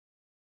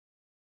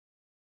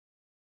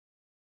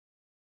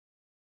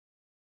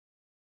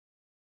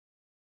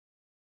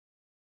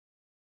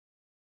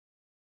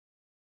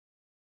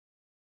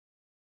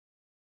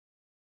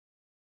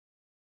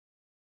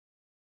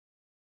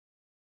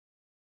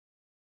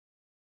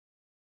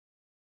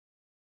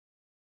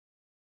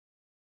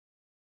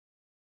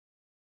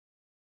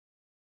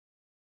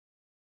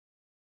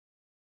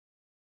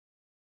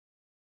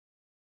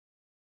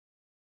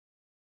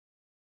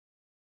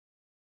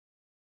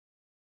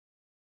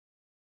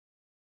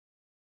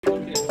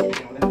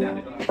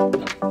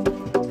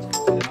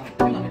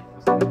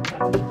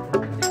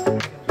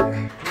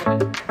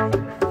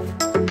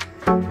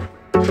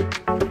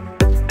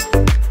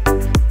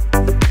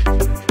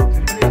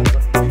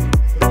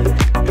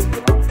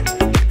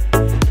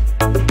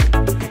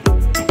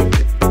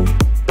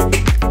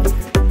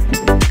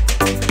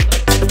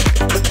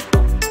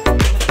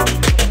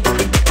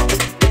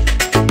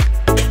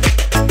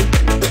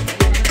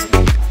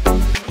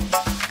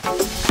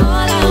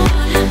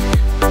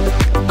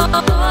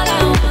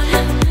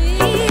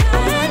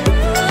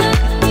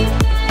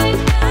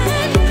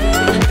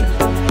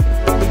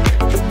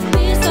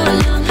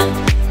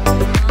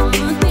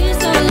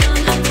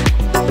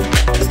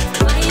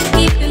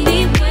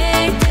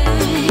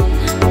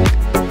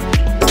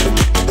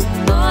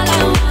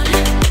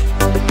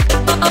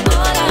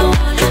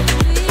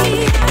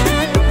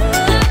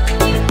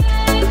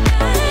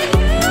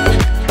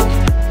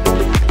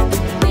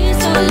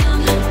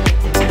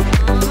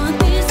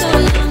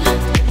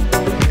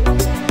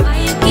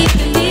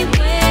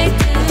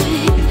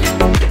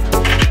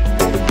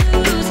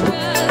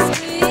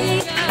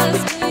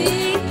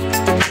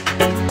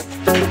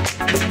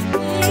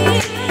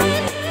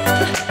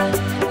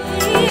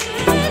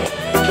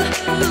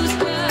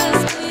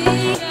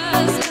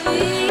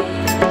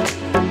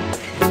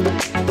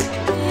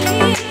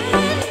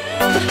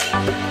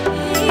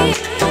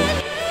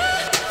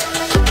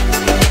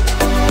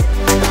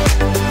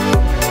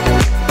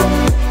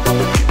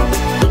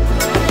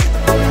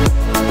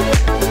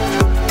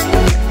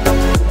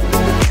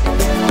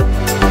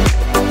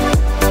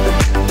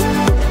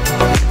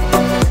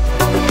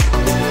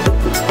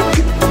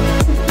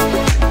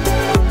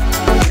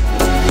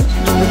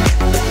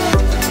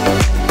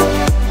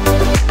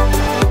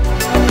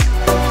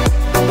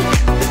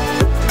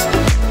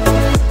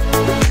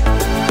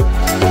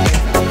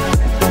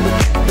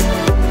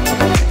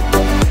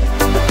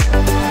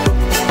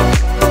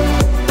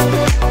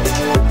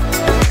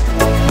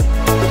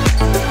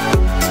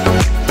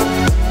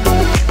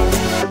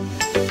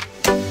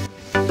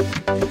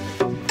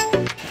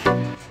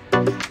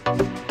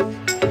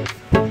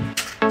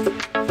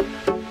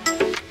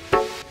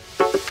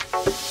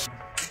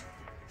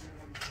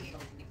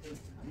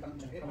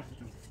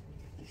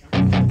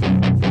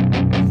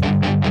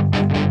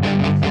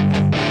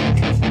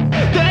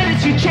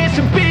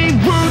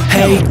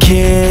Hey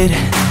kid,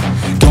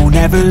 don't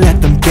ever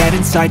let them get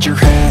inside your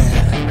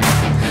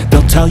head.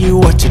 They'll tell you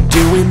what to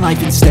do in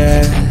life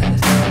instead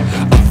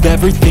of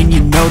everything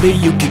you know that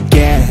you could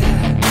get.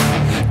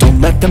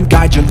 Don't let them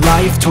guide your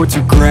life towards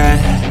regret.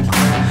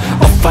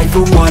 I'll fight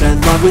for what I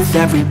love with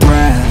every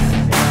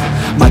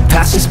breath. My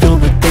past is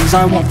filled with things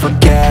I won't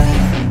forget.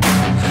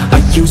 I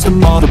use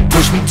them all to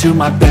push me to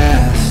my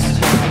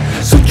best.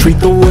 So treat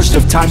the worst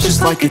of times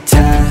just like a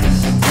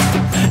test.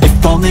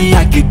 If only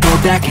I could go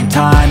back in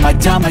time,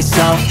 I'd tell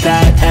myself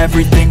that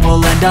everything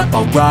will end up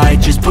alright.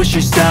 Just push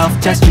yourself,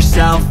 test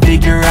yourself,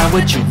 figure out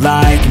what you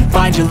like, and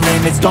find your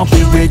limits, don't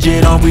be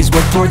rigid, always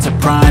work towards a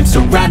prime.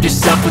 Surround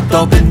yourself with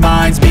open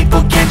minds,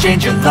 people can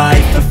change your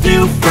life. A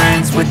few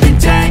friends with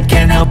intent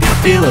can help you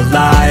feel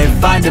alive.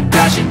 Find a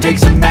passion, take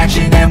some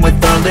action, and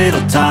with a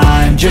little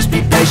time, just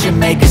be patient,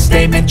 make a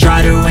statement,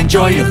 try to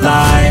enjoy your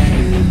life.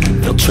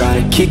 They'll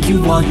try to kick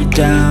you while you're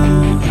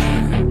down.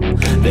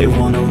 They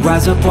wanna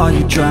rise up while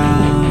you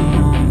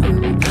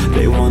drown.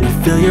 They wanna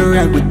fill your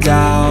head with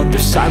doubt. They're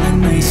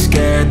silently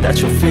scared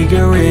that you'll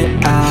figure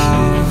it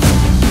out.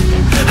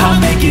 I'll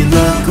make it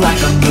look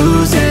like I'm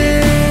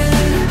losing,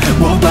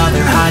 won't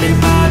bother hiding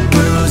my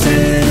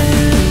bruises.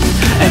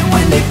 And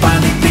when they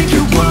finally think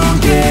you're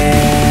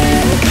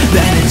wounded,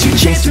 then it's your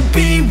chance to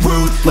be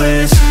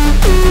ruthless.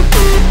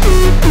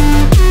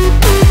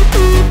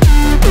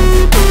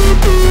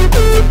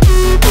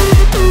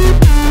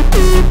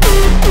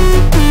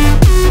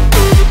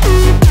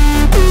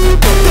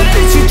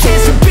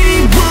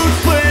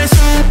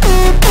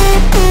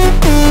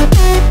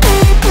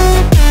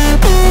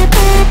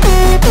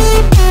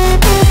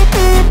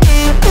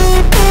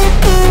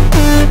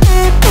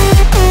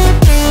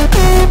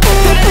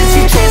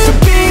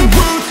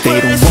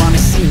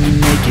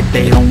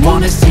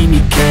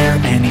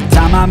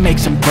 I make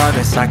some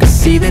progress, I can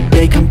see that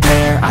they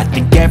compare. I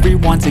think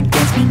everyone's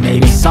against me,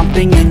 maybe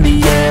something in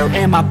the air.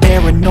 Am I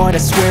paranoid? I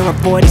swear a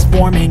void is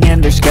forming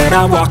and they're scared.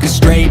 I walk a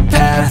straight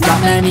path,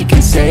 not many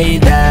can say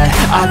that.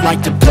 I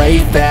like to play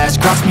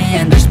fast, cross me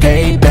and there's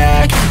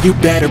payback. You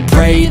better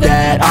pray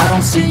that I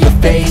don't see your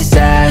face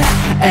at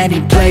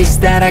any place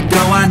that I go.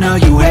 I know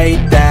you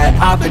hate that.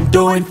 I've been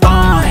doing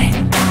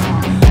fine,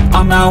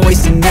 I'm not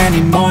wasting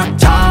any more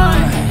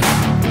time.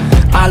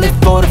 I live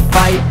for the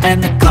fight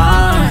and the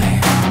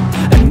climb,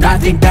 and I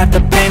think that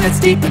the pain that's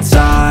deep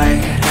inside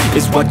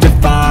is what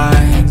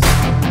defines.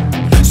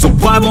 So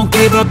I won't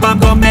give up, I'm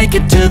gonna make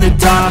it to the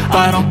top.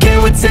 I don't care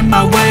what's in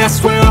my way, I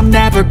swear I'm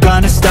never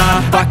gonna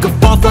stop. I could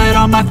fall flat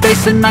on my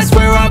face and I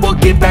swear I will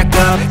get back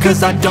up,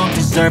 cause I don't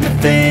deserve a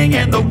thing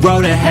and the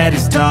road ahead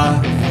is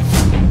tough.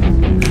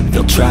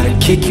 They'll try to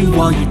kick you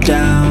while you're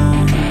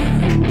down.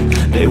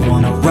 They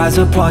wanna rise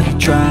up while you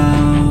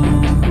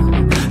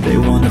drown. They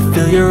wanna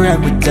fill your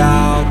head with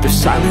doubt. They're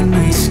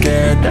silently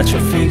scared that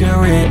you'll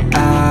figure it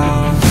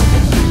out.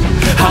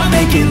 I'll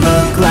make it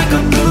look like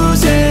I'm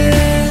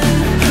losing,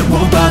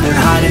 won't bother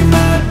hiding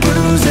my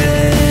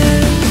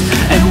bruises.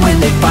 And when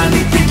they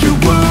finally think you're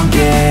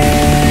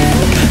wounded,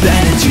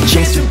 then it's your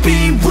chance to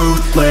be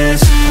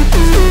ruthless.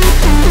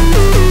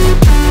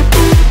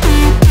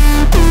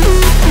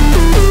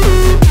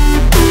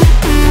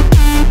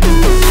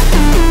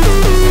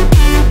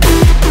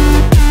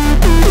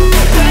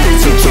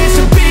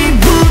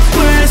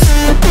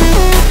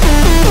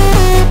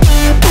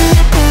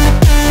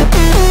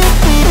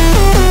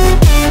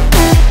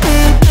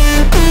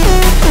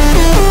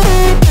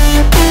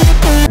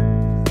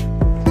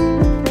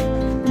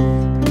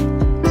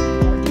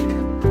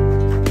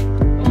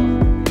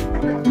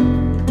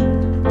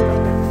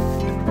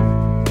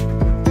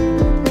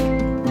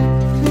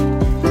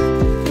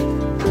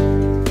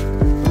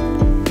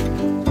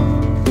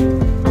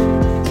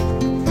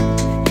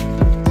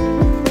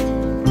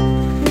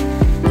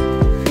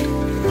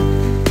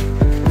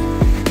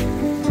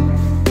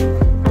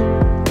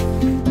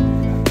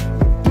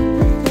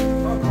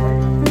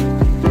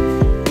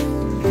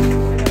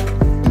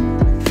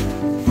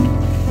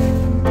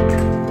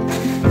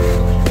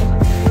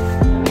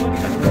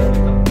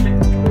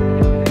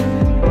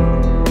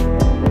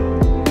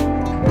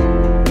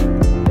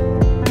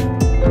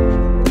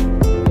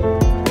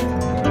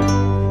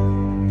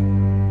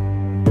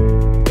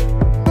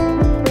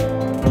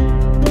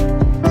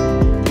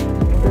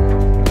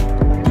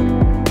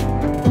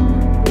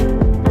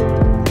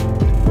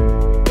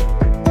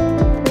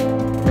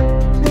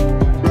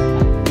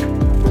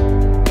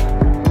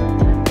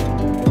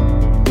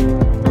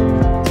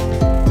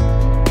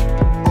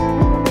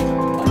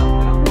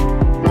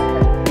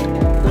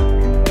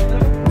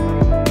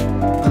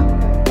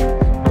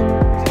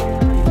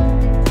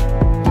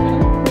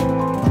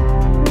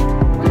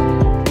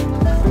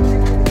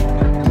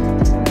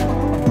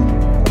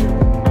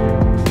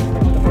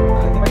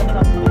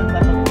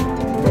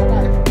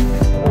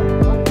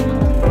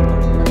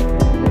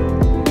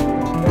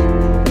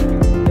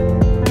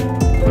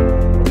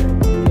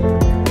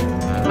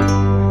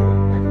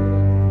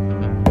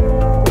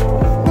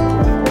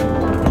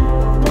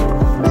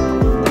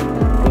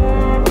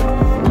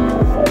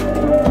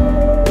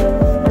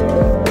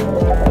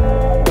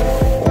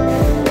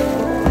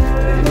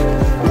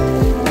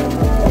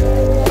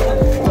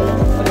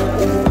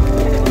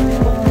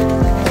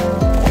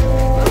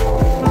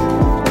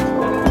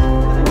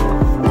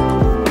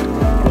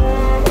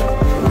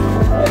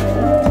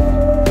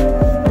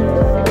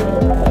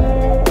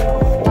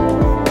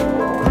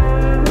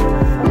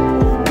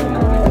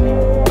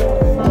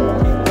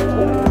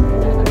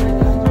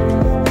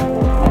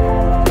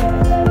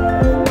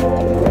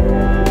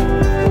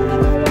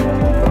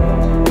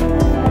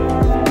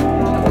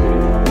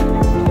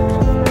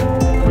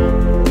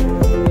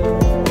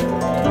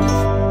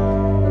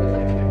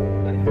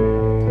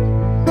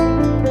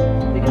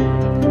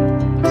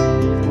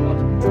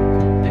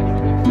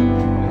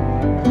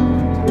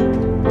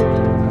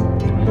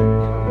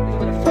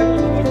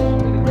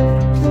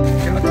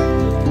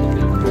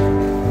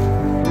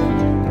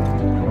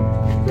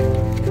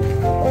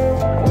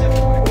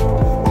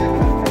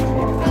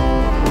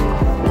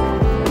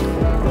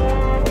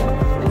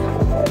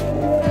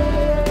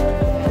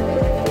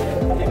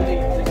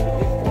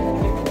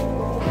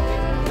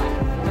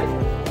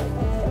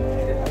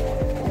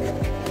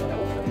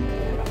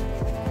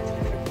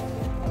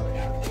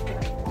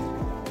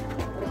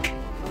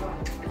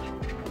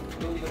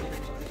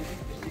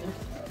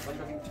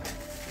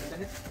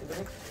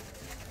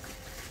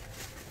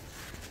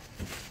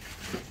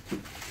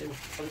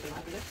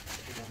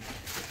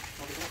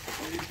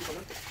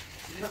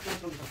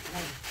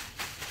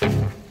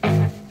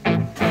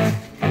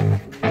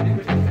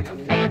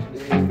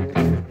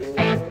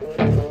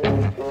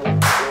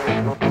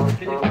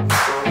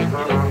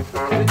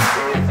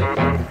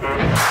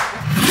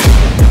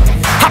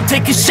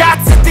 Taking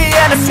shots at the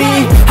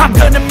enemy, I'm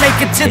gonna make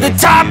it to the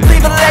top,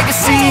 leave a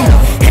legacy.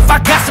 If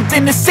I got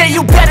something to say,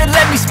 you better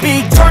let me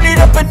speak. Turn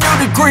it up a new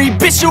degree,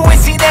 bitch, you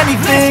ain't seen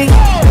anything.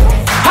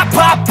 I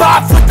pop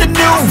off with the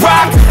new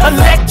rock,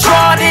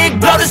 electronic,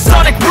 blow the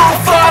sonic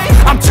roof up.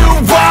 I'm too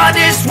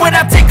honest when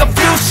I take a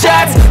few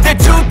shots. They're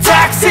too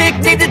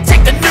toxic, need to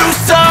take the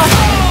noose off.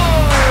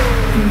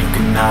 And you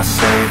cannot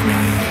save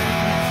me,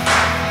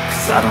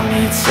 cause I don't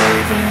need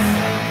saving.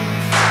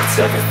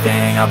 It's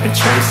everything I've been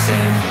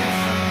chasing,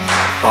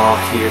 all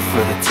here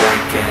for the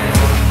taking.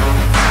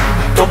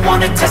 Don't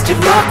wanna test your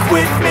luck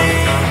with me,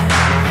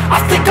 I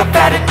think I've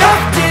had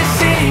enough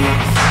disease.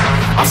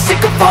 I'm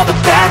sick of all the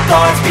bad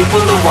thoughts,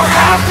 people who are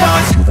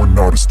half-nots. You are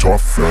not as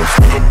tough as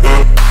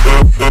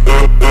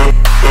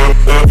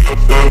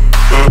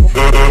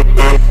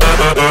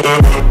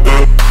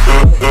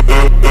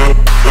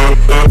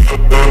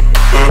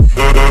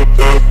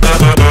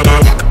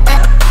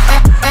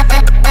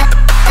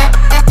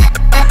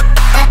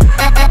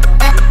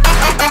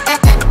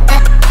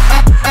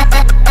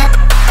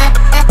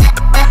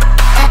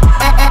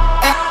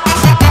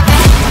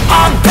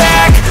I'm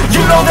back, you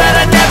know that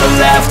I never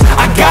left.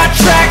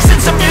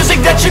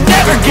 that you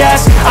never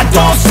guess. I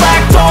don't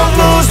slack, don't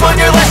lose, learn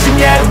your lesson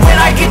yet. When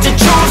I get to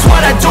choose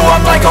what I do,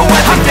 I'm like a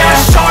weapon. I'm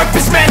not sharp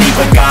as many,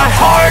 but got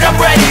heart, I'm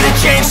ready to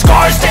change.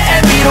 Scars to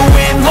envy, to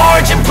win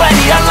large and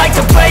plenty. I like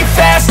to play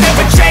fast,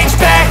 never change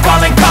back.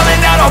 Calling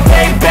out, I'll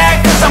pay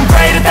back, cause I'm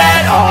great at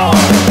that. Oh,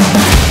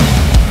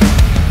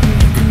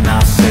 you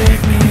cannot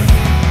save me,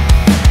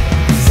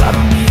 cause I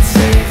don't need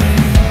saving.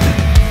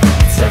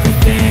 It's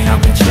everything I've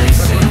been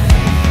chasing,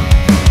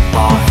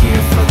 all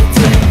here for the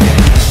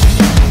taking.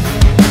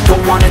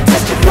 Don't wanna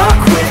test your luck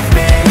with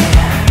me,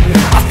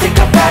 I think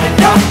I've had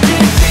enough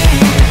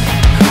defeat.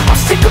 I'm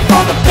sick of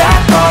all the bad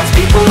thoughts,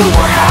 people who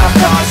were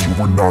half-nots. You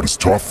were not as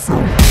tough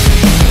though.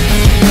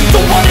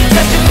 Don't wanna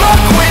test your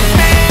luck with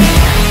me,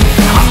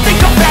 I think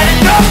I've had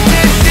enough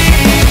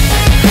deceit.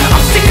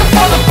 I'm sick of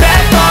all the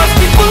bad thoughts,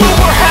 people who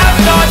were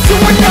half-nots, who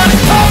were not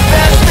as tough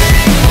as me.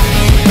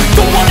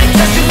 Don't wanna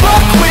test your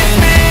luck with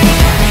me,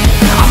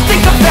 I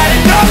think I've had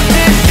enough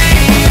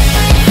deceit.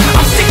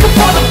 I'm sick of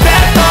all the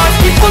bad thoughts,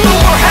 people who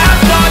were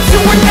half-nots, who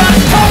were not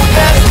as tough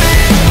as me.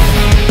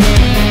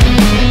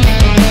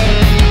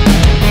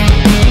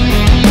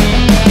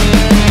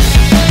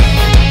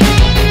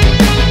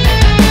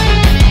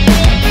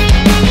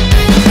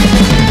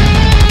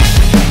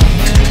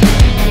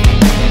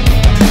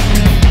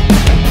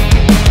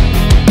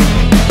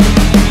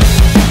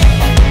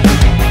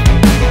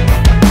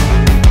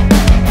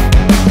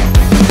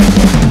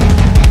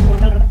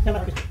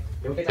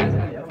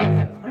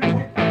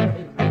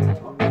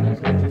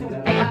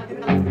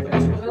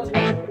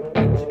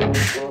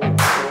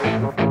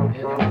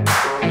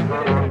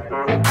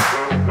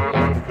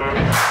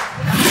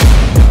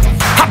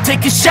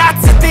 Taking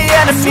shots at the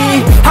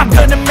enemy, I'm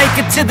gonna make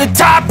it to the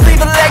top,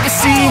 leave a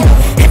legacy.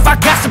 If I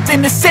got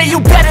something to say, you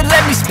better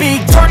let me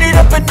speak. Turn it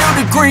up a new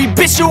degree,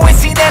 bitch, you ain't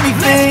seen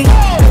anything.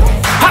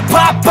 I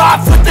pop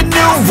off with the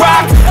new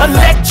rock,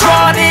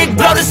 electronic,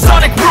 blow the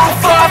sonic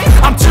roof up.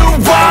 I'm too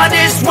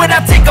honest when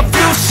I take a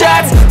few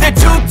shots, they're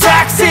too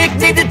toxic,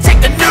 need to take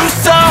the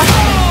noose off.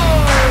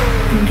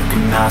 And you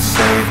cannot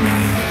save me,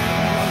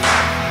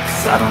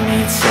 cause I don't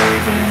need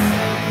saving.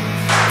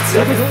 It's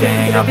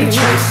everything I've been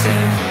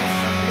chasing,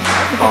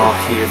 all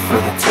here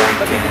for the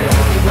taking.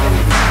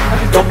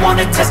 Don't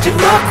wanna test your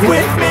luck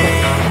with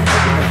me,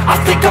 I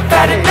think I've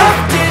had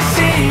enough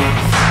deceit.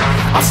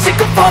 I'm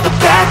sick of all the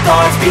bad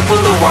thoughts, people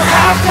who are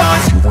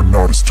half-nots. You were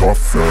not as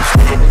tough as